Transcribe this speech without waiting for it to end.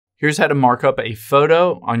Here's how to mark up a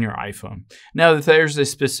photo on your iPhone. Now, if there's a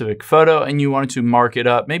specific photo and you want to mark it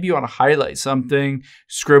up, maybe you want to highlight something,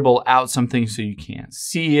 scribble out something so you can't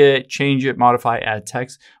see it, change it, modify, add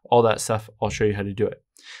text, all that stuff. I'll show you how to do it.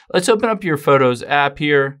 Let's open up your Photos app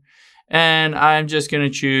here. And I'm just going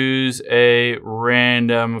to choose a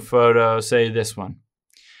random photo, say this one.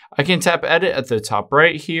 I can tap Edit at the top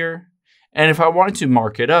right here. And if I wanted to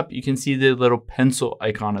mark it up, you can see the little pencil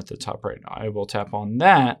icon at the top right. I will tap on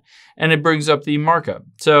that and it brings up the markup.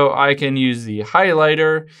 So I can use the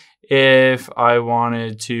highlighter if I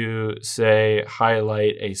wanted to, say,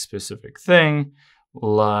 highlight a specific thing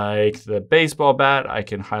like the baseball bat. I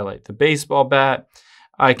can highlight the baseball bat.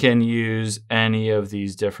 I can use any of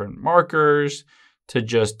these different markers to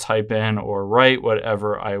just type in or write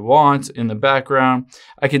whatever I want in the background.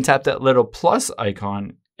 I can tap that little plus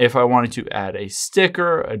icon if I wanted to add a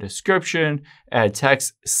sticker, a description, add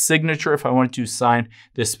text, signature if I wanted to sign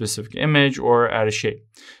this specific image, or add a shape.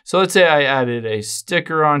 So let's say I added a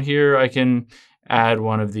sticker on here. I can add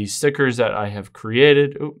one of these stickers that I have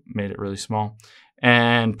created. Oh, made it really small.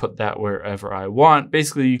 And put that wherever I want.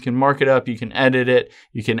 Basically, you can mark it up, you can edit it,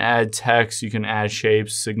 you can add text, you can add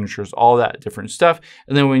shapes, signatures, all that different stuff.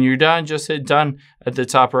 And then when you're done, just hit done at the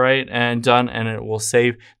top right and done, and it will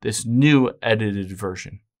save this new edited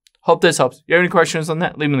version. Hope this helps. If you have any questions on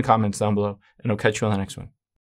that, leave them in the comments down below, and I'll catch you on the next one.